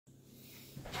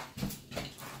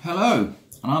Hello,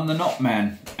 and I'm the Knot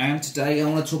Man, and today I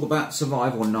want to talk about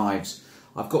survival knives.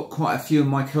 I've got quite a few in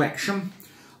my collection.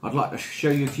 I'd like to show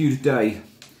you a few today.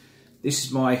 This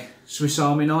is my Swiss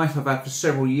Army knife I've had for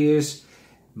several years.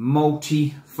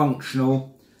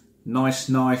 Multi-functional, nice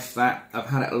knife that I've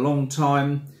had it a long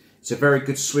time. It's a very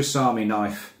good Swiss Army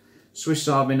knife. Swiss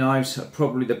Army knives are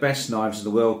probably the best knives in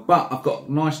the world, but I've got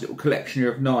a nice little collection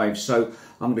here of knives, so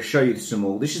I'm going to show you some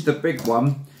all. This is the big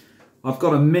one. I've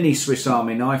got a mini Swiss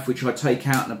Army knife which I take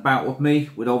out and about with me,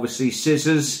 with obviously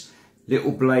scissors, little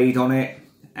blade on it,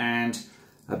 and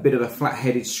a bit of a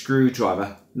flat-headed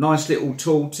screwdriver. Nice little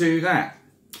tool to that.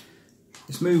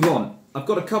 Let's move on. I've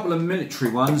got a couple of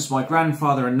military ones. My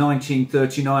grandfather in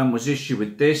 1939 was issued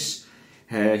with this.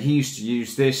 He used to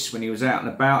use this when he was out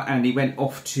and about, and he went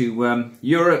off to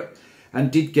Europe and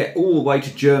did get all the way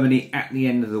to Germany at the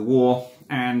end of the war.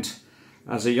 And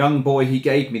as a young boy, he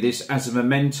gave me this as a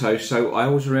memento, so I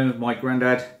always remember my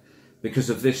granddad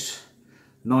because of this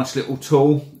nice little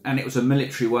tool, and it was a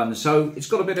military one, so it's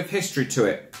got a bit of history to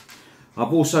it.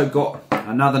 I've also got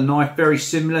another knife very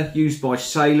similar, used by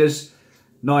sailors.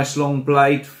 Nice long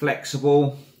blade,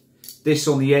 flexible. This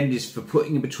on the end is for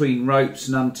putting in between ropes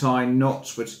and untying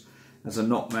knots, which as a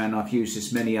knot man I've used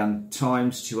this many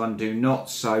times to undo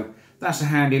knots, so that's a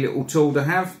handy little tool to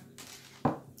have.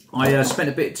 I spent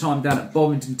a bit of time down at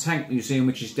Bovington Tank Museum,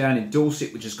 which is down in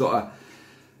Dorset, which has got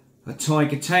a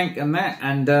tiger tank and that,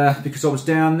 and because I was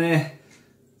down there,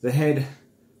 the head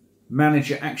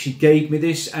manager actually gave me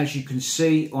this. As you can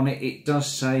see on it, it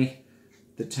does say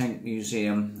the Tank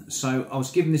Museum. So I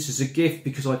was given this as a gift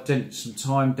because I spent some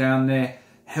time down there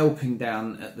helping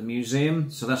down at the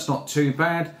museum, so that's not too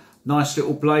bad. Nice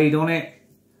little blade on it,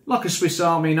 like a Swiss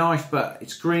Army knife, but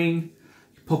it's green,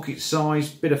 pocket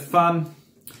size, bit of fun.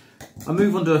 I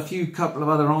move on to a couple of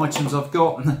other items I've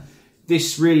got.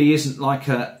 This really isn't like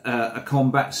a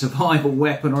combat survival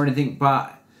weapon or anything,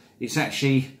 but it's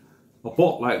actually a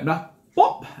bottle opener,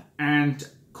 pop, and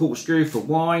corkscrew for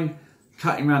wine,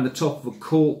 cutting around the top of a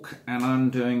cork and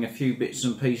undoing a few bits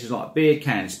and pieces like beer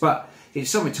cans. But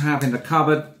it's something to have in the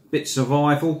cupboard, bit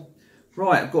survival.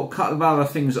 Right, I've got a couple of other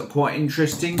things that are quite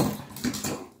interesting.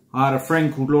 I had a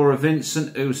friend called Laura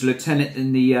Vincent who was a lieutenant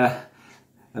in the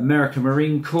American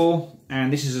Marine Corps,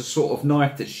 and this is a sort of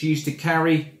knife that she used to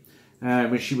carry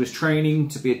when she was training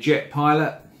to be a jet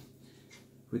pilot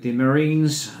with the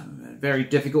Marines. Very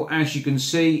difficult. As you can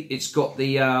see, it's got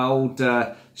the old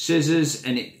scissors,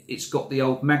 and it's got the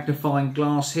old magnifying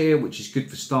glass here, which is good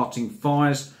for starting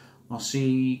fires.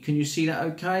 Can you see that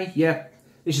okay? Yeah,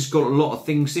 this has got a lot of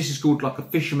things. This is called like a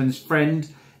fisherman's friend.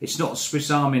 It's not a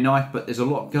Swiss Army knife, but there's a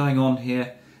lot going on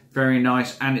here. Very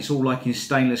nice, and it's all like in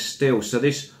stainless steel, so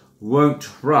this won't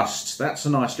rust. That's a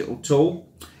nice little tool.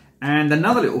 And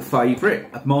another little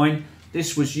favourite of mine,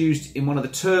 this was used in one of the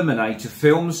Terminator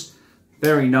films.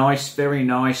 Very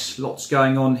nice, lots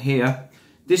going on here.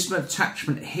 This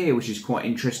attachment here, which is quite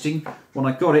interesting, when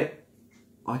I got it,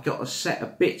 I got a set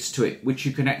of bits to it, which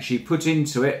you can actually put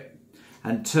into it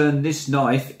and turn this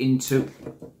knife into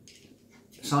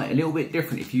something a little bit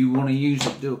different if you want to use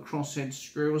it, do a crosshead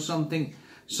screw or something.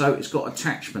 So it's got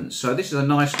attachments. So this is a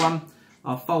nice one.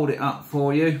 I'll fold it up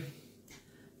for you.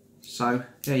 So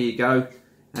there you go.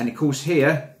 And of course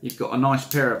here you've got a nice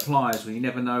pair of pliers. Well, you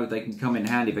never know, they can come in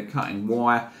handy for cutting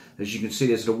wire. As you can see,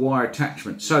 there's a wire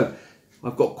attachment. So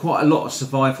I've got quite a lot of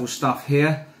survival stuff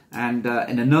here. And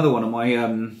in another one of my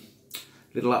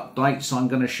little updates, I'm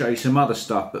going to show you some other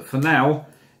stuff. But for now,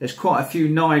 there's quite a few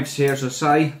knives here, as I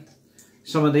say.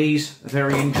 Some of these are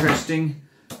very interesting.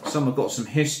 Some have got some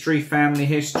history, family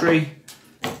history.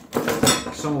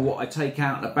 Some of what I take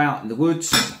out and about in the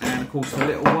woods. And of course the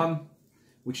little one,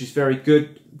 which is very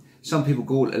good. Some people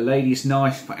call it a lady's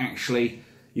knife, but actually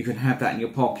you can have that in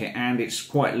your pocket. And it's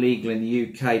quite legal in the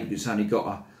UK because it's only got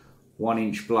a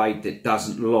 1-inch blade that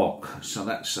doesn't lock. So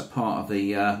that's a part of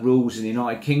the rules in the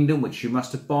United Kingdom, which you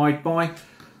must abide by.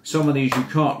 Some of these you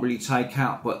can't really take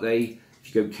out, but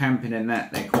if you go camping and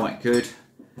that, they're quite good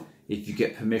if you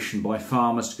get permission by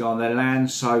farmers to go on their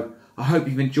land. So I hope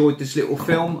you've enjoyed this little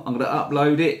film. I'm going to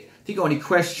upload it. If you've got any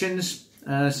questions,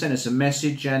 send us a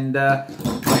message, and I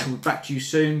shall be back to you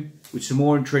soon with some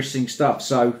more interesting stuff.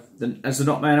 So as the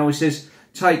Knot Man always says,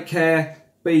 take care,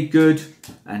 be good,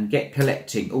 and get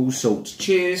collecting all sorts.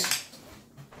 Cheers.